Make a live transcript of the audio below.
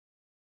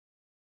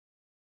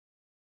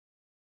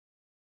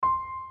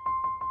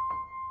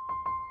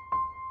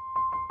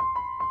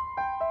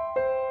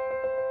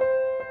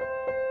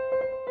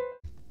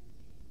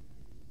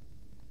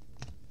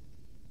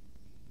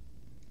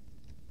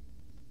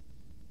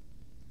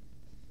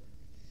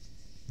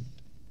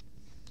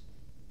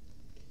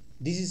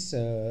This is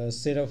a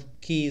set of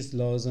case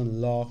laws on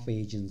law of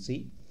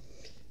agency.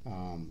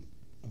 A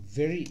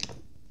very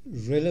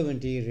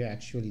relevant area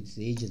actually is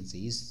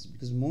agencies,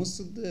 because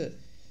most of the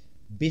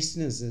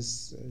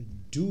businesses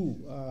do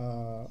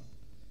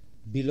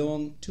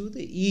belong to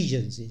the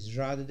agencies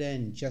rather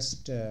than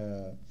just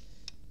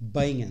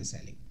buying and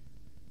selling.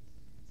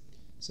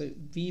 So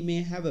we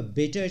may have a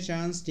better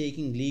chance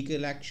taking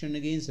legal action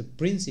against the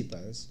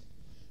principals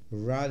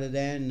rather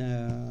than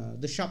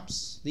the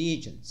shops, the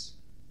agents.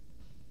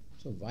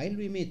 So while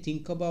we may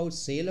think about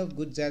sale of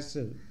goods as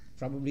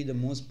probably the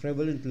most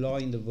prevalent law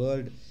in the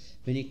world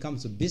when it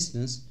comes to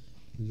business,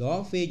 law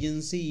of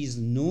agency is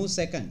no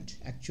second.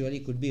 Actually,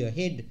 could be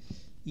ahead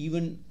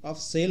even of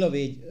sale of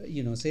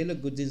sale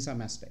of goods in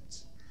some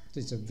aspects.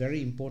 So it's a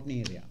very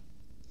important area.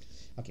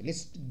 Okay,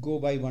 let's go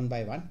by one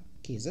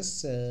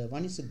cases.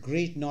 One is the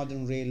Great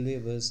Northern Railway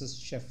versus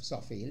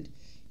Sheffield,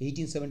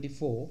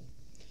 1874.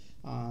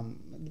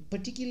 The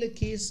particular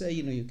case,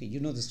 you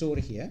know the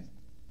story here.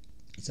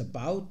 It's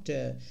about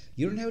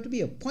you don't have to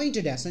be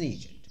appointed as an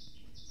agent.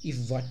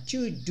 If what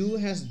you do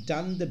has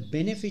done the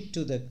benefit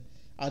to the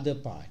other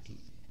party,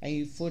 and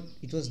if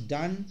it was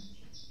done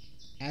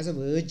as of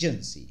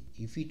urgency,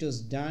 if it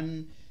was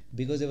done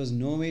because there was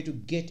no way to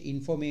get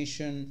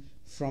information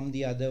from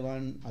the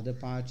other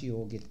party,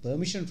 or get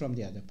permission from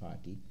the other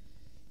party,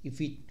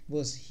 if it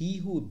was he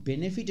who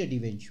benefited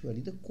eventually,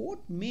 the court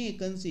may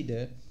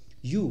consider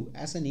you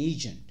as an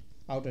agent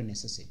out of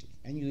necessity,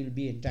 and you will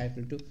be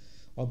entitled to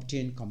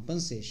obtain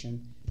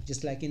compensation,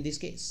 just like in this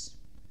case.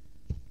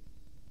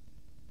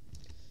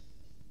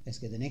 Let's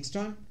get the next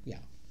one. Yeah,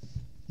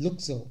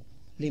 Luxo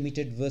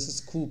Limited versus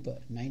Cooper,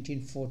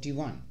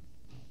 1941.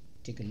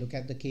 Take a look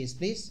at the case,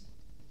 please.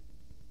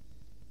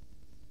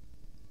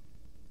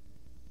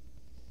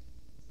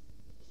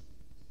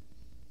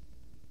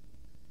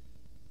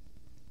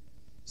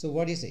 So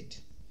what is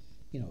it?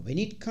 When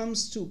it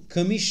comes to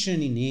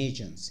commission in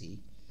agency,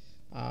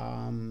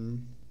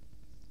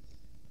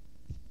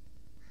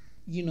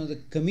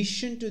 the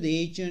commission to the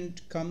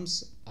agent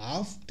comes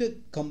after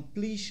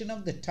completion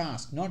of the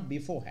task, not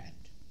beforehand.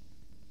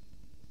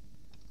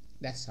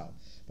 That's how.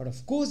 But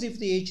of course, if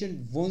the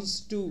agent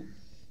wants to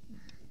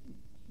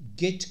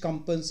get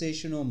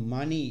compensation or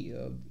money,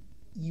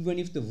 even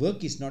if the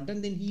work is not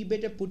done, then he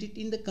better put it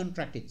in the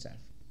contract itself.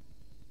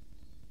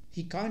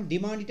 He can't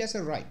demand it as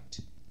a right.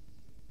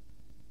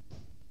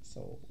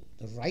 So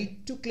the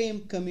right to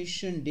claim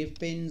commission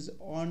depends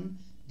on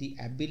the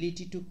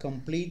ability to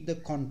complete the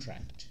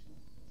contract.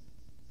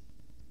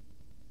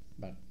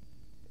 But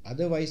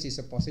otherwise, it's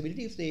a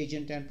possibility if the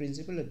agent and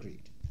principal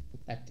agreed.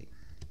 That thing.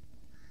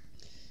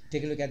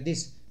 Take a look at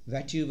this,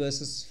 Vatue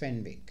versus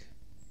Fenwick.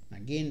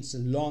 Again, it's a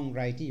long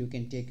writing. You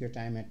can take your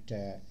time at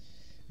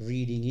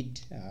reading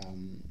it.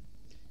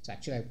 So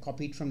actually, I've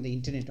copied from the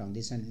internet on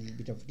this and a little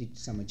bit of did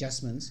some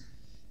adjustments.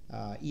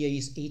 Year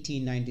is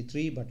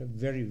 1893, but a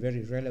very,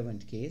 very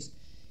relevant case.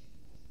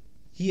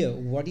 Here,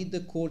 what did the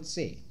court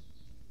say?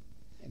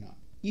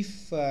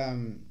 If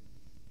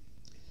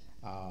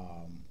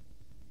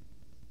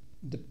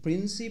the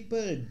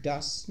principal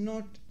does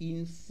not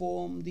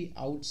inform the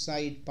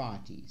outside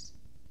parties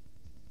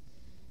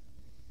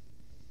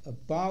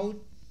about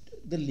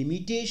the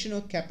limitation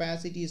of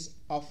capacities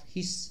of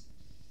his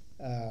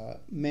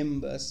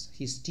members,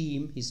 his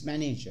team, his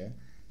manager,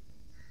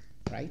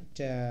 right?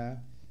 The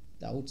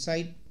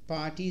outside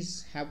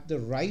parties have the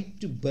right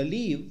to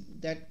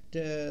believe that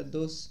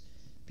those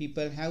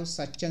people have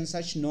such and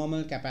such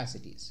normal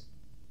capacities,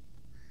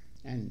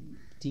 and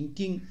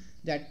thinking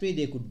that way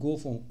they could go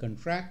for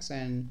contracts,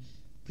 and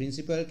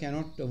principal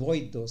cannot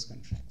avoid those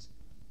contracts.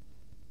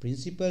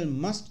 Principal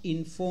must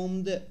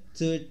inform the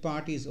third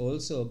parties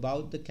also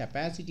about the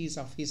capacities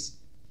of his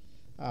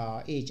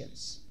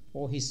agents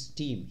or his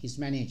team, his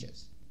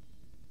managers.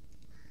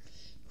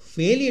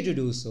 Failure to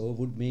do so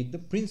would make the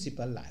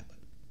principal liable.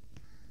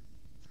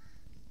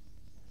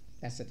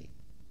 That's the thing.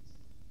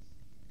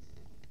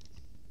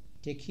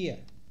 Take here,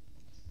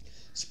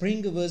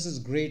 Springer versus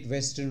Great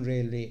Western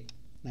Railway,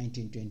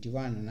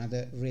 1921,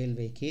 another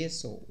railway case.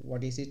 So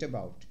what is it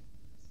about?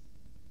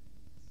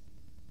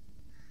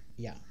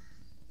 Yeah,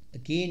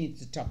 again,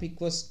 the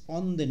topic was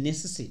on the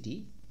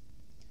necessity.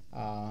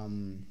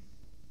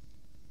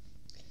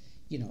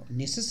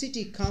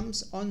 Necessity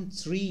comes on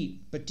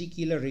three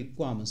particular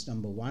requirements.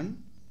 Number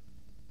one,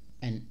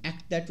 an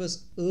act that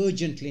was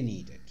urgently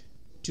needed.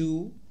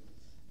 Two,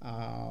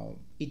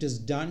 it is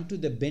done to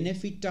the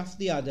benefit of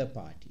the other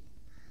party.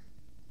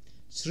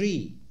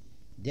 Three,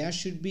 there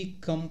should be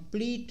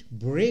complete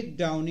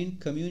breakdown in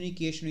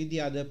communication with the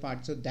other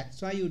party. So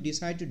that's why you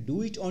decide to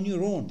do it on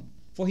your own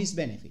for his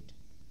benefit.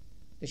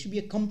 There should be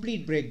a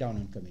complete breakdown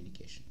in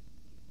communication.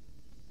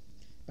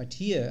 But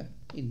here,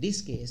 in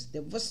this case,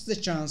 there was the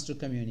chance to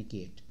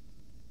communicate.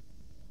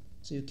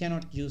 So you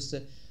cannot use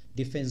the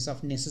defense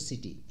of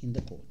necessity in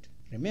the court.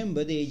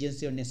 Remember, the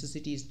agency of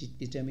necessity is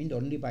determined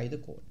only by the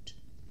court.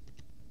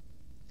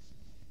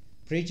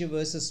 Prager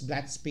versus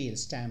Blattspehl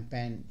Stamp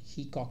and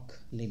Heacock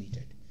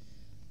Limited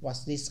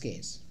was this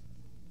case.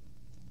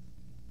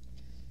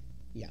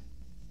 Yeah.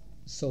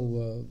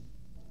 So,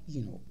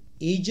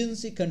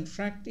 agency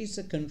contract is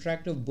a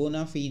contract of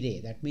bona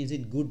fide. That means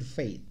in good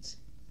faith.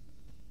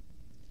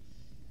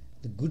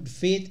 The good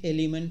faith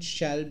element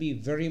shall be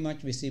very much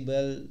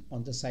visible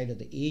on the side of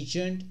the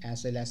agent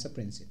as well as the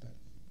principal.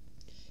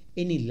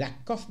 Any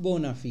lack of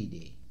bona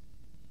fide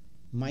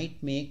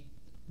might make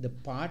the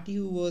party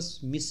who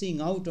was missing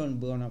out on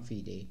bona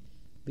fide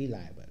be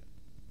liable.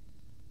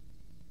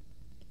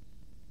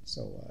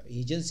 So,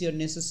 agency of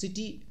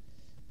necessity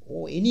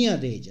or any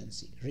other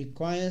agency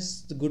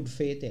requires the good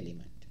faith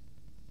element.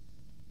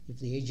 If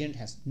the agent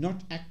has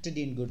not acted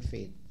in good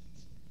faith,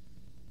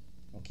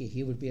 okay,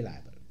 he would be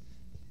liable.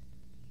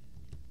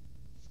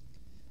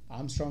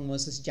 Armstrong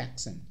versus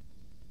Jackson.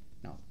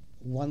 Now,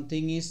 one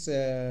thing is,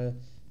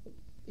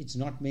 it's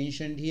not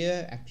mentioned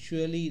here.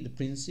 Actually, the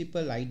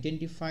principal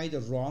identified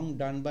the wrong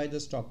done by the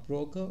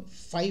stockbroker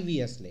 5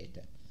 years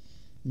later.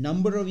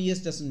 Number of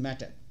years doesn't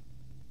matter.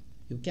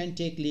 You can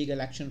take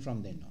legal action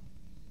from then on.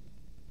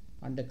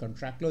 Under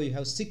contract law, you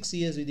have 6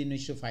 years within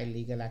which to file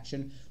legal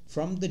action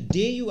from the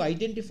day you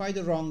identify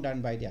the wrong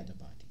done by the other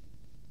party.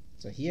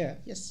 So here,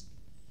 yes,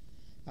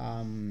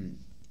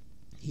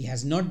 he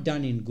has not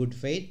done in good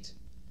faith,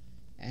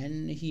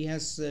 and he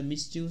has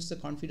misused the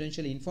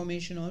confidential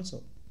information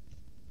also,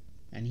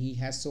 and he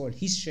has sold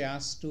his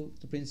shares to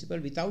the principal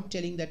without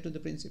telling that to the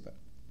principal.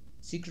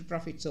 Secret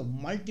profit. So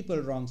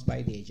multiple wrongs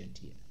by the agent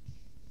here.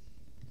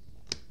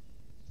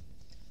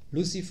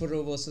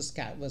 Lucifero versus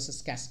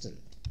Castle.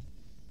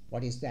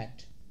 What is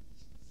that?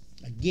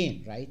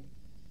 Again, right?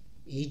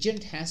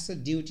 Agent has a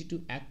duty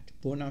to act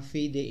bona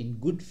fide in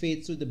good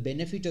faith to the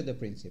benefit of the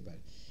principal.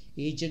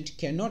 Agent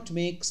cannot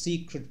make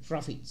secret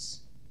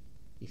profits.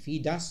 If he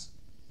does,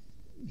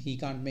 he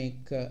can't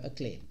make a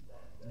claim.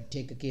 You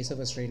take a case of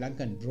a Sri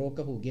Lankan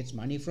broker who gets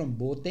money from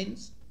both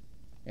ends.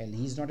 Well,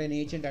 he's not an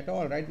agent at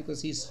all, right?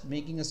 Because he's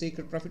making a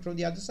secret profit from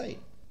the other side.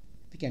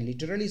 We can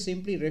literally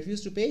simply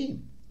refuse to pay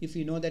him if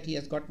we know that he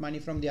has got money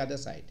from the other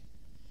side.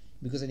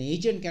 Because an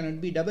agent cannot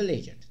be double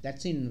agent.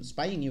 That's in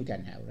spying you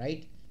can have,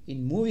 right?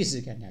 In movies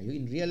you can have.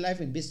 In real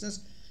life, in business,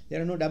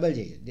 there are no double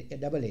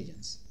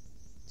agents.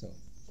 So,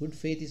 good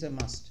faith is a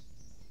must.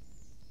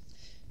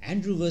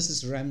 Andrew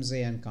versus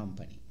Ramsey and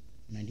Company,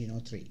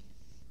 1903.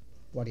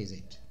 What is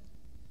it?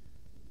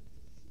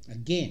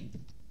 Again,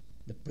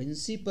 the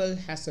principal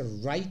has a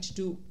right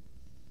to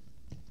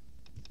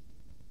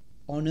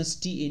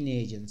honesty in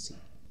agency,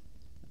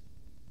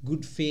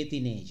 good faith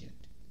in agent.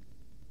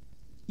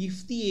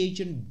 If the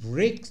agent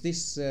breaks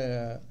this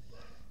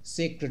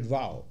sacred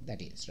vow,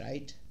 that is,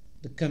 right,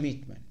 the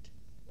commitment,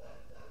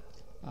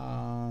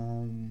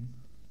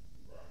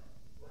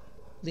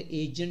 the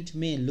agent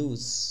may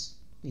lose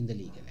in the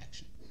legal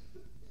action.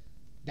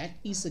 That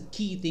is a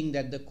key thing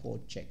that the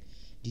court check.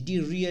 Did he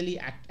really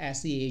act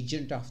as the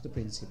agent of the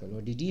principal,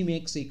 or did he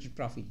make secret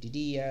profit? Did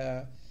he,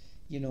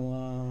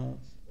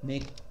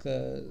 make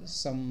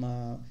some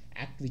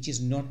act which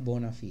is not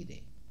bona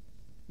fide?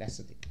 That's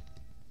the thing.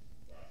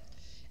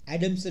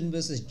 Adamson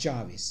versus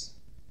Jarvis.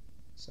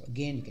 So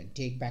again, you can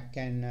take back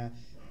and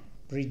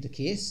read the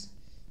case.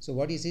 So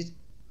what is it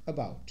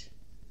about?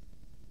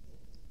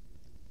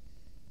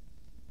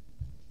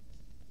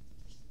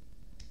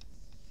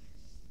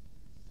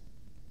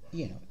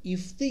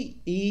 If the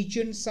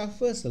agent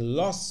suffers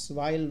loss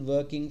while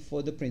working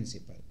for the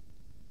principal,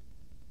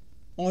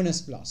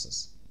 honest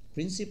losses,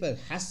 principal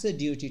has a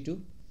duty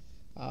to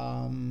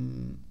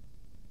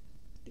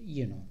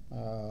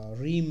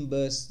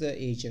reimburse the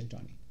agent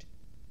on it.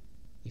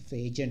 If the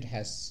agent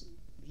has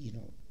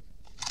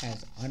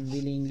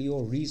unwillingly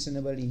or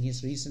reasonable in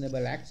his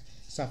reasonable acts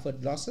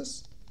suffered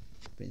losses,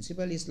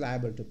 principal is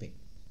liable to pay.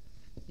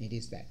 It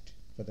is that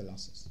for the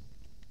losses.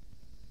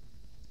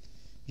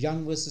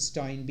 Young versus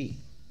Toynbee.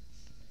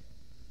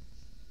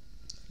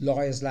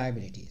 Lawyers'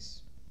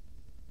 liabilities.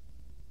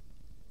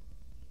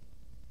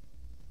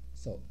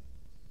 So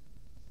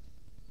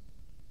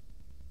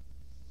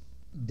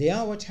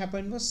there what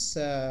happened was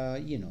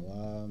a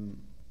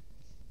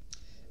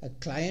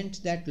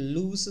client that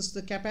loses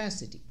the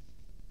capacity.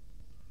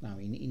 Now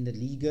in the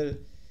legal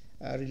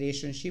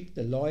relationship,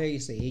 the lawyer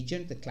is the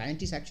agent, the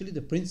client is actually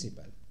the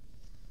principal.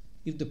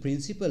 If the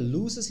principal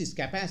loses his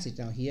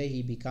capacity, now here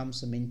he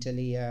becomes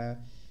mentally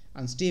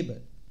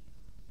unstable,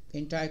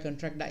 entire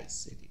contract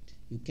dies with it.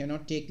 You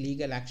cannot take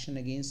legal action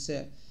against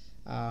the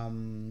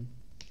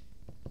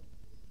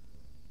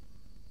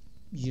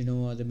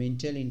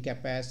mentally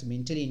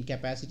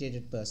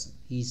incapacitated person.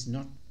 He is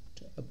not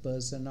a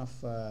person of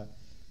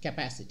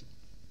capacity.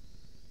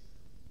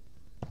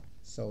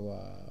 So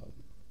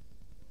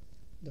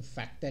the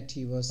fact that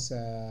he was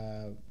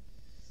the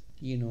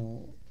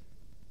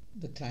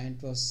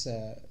client was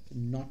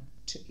not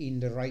in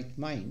the right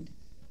mind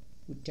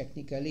would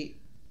technically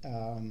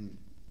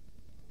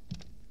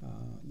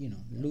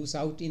lose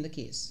out in the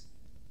case.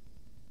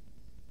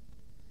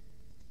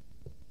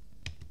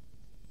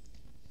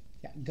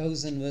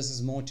 Gauzen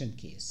versus Morton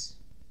case.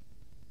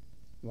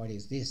 What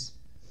is this?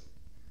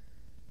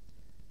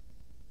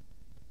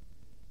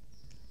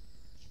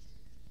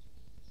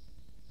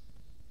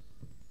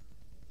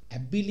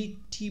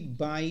 ability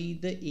by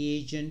the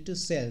agent to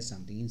sell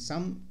something. In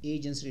some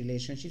agents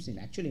relationships, in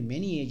actually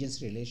many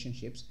agents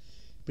relationships,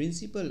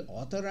 principal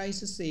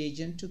authorizes the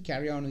agent to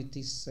carry on with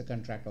this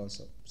contract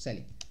also,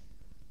 selling.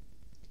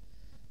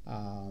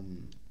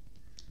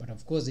 But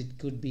of course it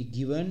could be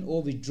given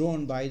or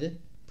withdrawn by the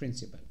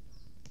principal.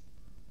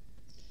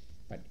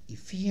 But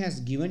if he has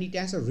given it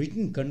as a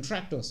written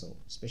contract also,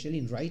 especially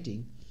in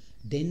writing,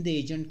 then the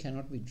agent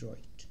cannot withdraw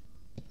it.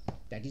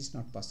 That is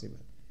not possible.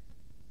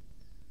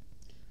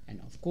 And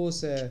of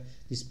course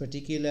this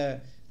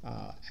particular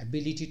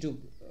ability to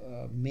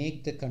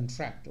make the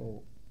contract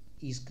or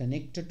is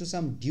connected to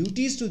some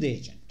duties to the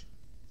agent.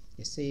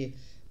 Let's say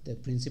the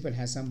principal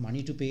has some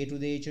money to pay to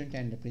the agent,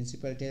 and the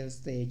principal tells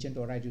the agent,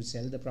 all right, you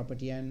sell the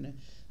property and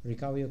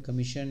recover your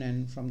commission,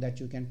 and from that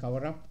you can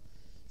cover up,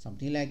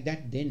 something like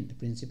that. Then the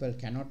principal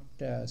cannot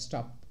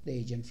stop the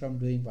agent from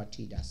doing what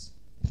he does.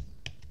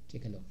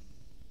 Take a look.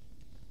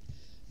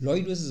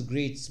 Lloyd versus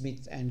Great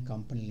Smith and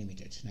Company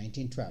Limited,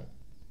 1912.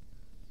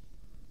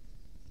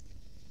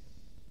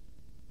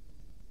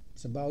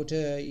 It's about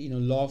a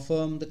law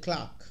firm, the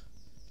clerk.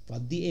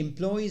 What the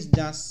employees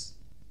does,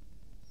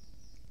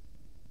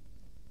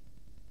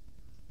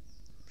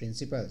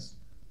 principals,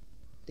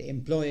 the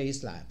employer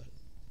is liable,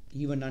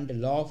 even under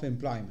law of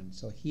employment.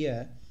 So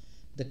here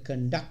the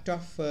conduct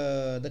of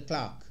the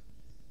clerk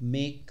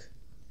make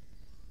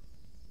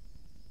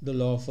the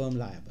law firm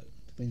liable,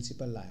 the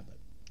principal liable.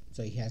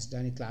 So he has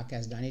done it, clerk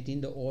has done it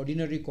in the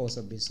ordinary course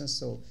of business.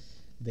 So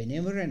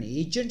whenever an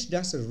agent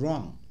does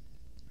wrong,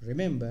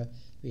 remember,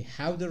 we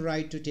have the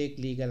right to take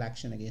legal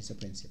action against the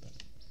principal.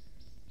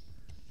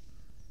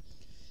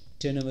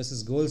 Turner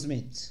versus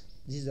Goldsmith.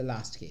 This is the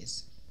last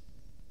case.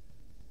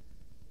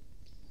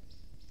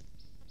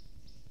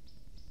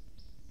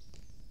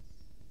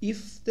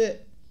 If the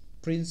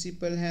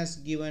principal has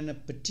given a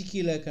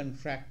particular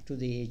contract to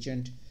the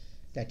agent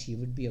that he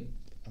would be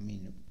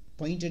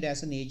appointed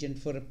as an agent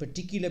for a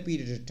particular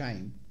period of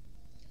time,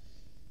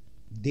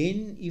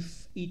 then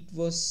if it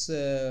was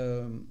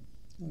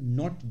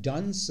not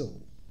done so,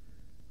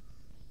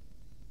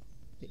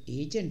 the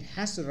agent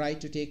has the right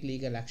to take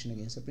legal action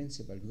against the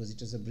principal, because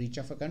it is a breach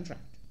of a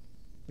contract,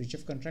 breach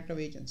of contract of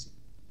agency.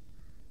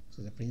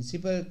 So the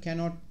principal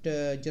cannot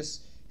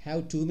just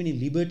have too many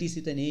liberties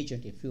with an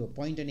agent. If you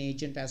appoint an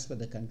agent as per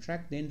the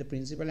contract, then the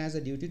principal has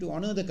a duty to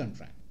honor the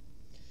contract.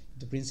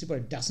 If the principal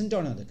doesn't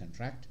honor the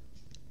contract,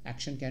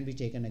 action can be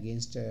taken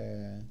against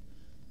the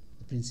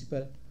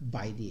principal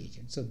by the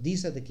agent. So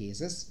these are the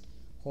cases.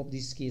 Hope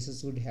these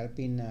cases would help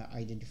in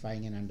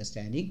identifying and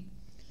understanding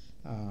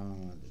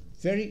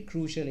very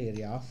crucial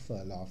area of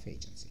law of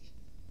agency.